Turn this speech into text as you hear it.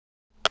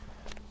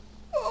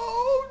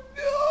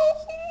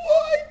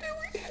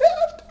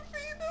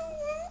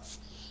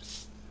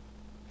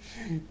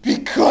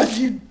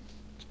you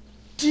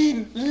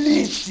didn't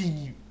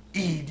listen, you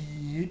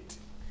idiot.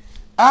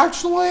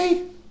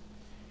 Actually,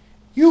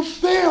 you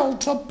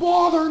failed to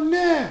bother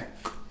Nick.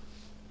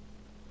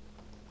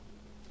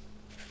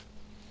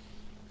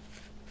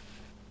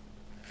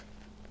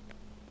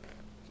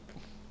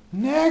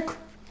 Nick,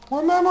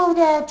 remember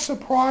that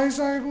surprise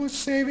I was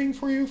saving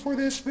for you for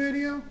this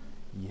video?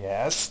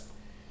 Yes.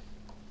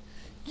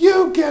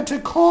 You get to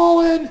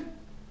call in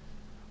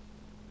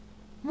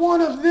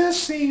one of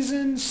this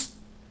season's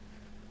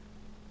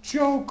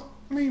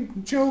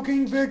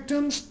joking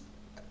victims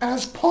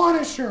as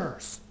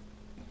punishers.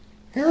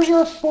 Here's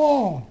your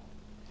phone.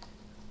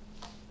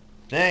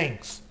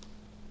 Thanks.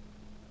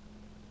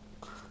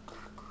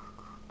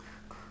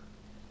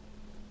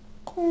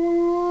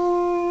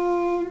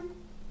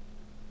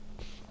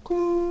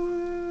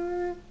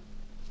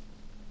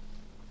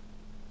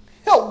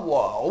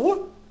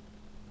 Hello?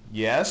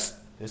 Yes,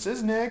 this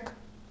is Nick.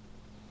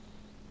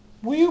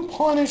 Will you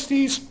punish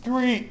these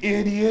 3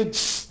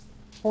 idiots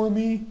for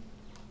me?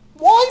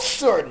 Why,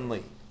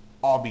 certainly.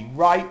 I'll be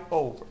right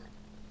over.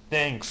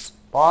 Thanks.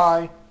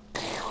 Bye.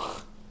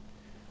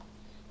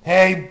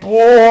 Hey,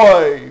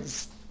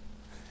 boys.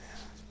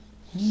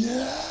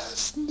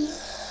 Yes,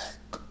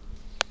 Nick.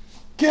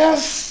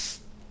 Guess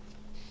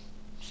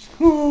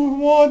who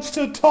wants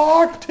to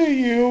talk to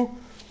you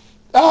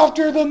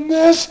after the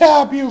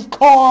mishap you've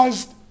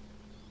caused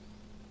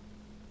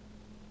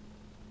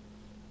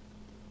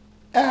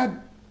at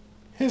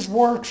his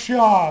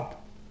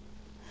workshop?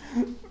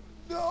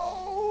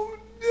 No,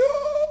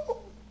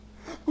 no.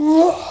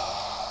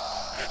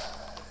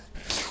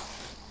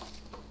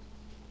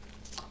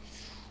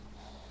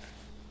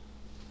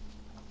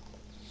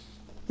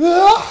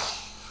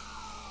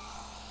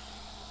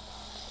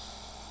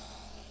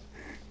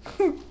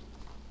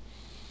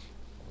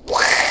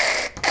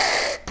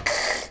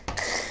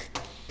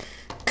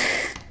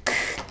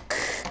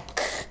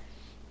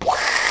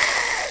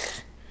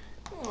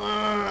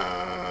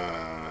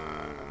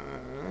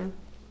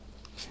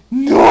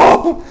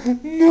 No,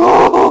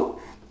 no,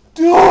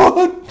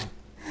 don't.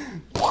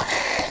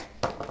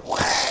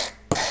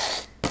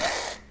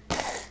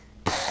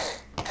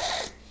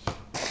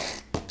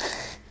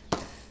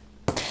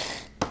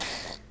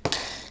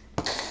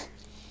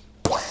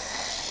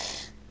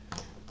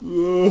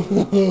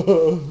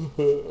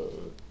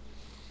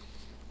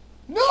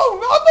 No,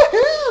 not the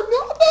hair,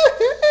 not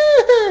the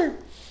hair.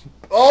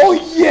 Oh,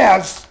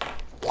 yes.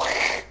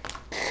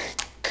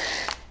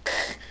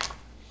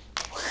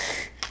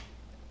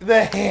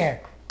 The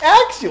hair.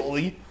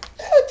 Actually,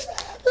 it's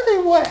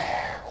everywhere.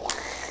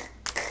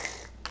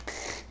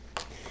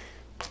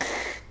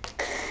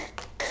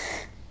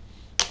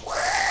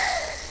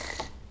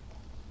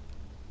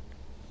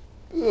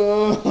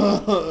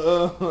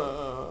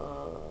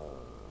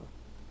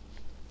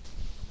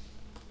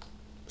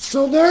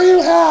 So there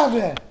you have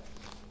it.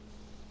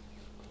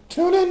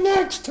 Tune in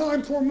next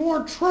time for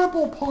more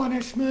triple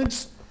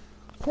punishments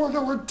for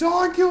the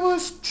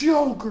ridiculous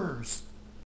jokers.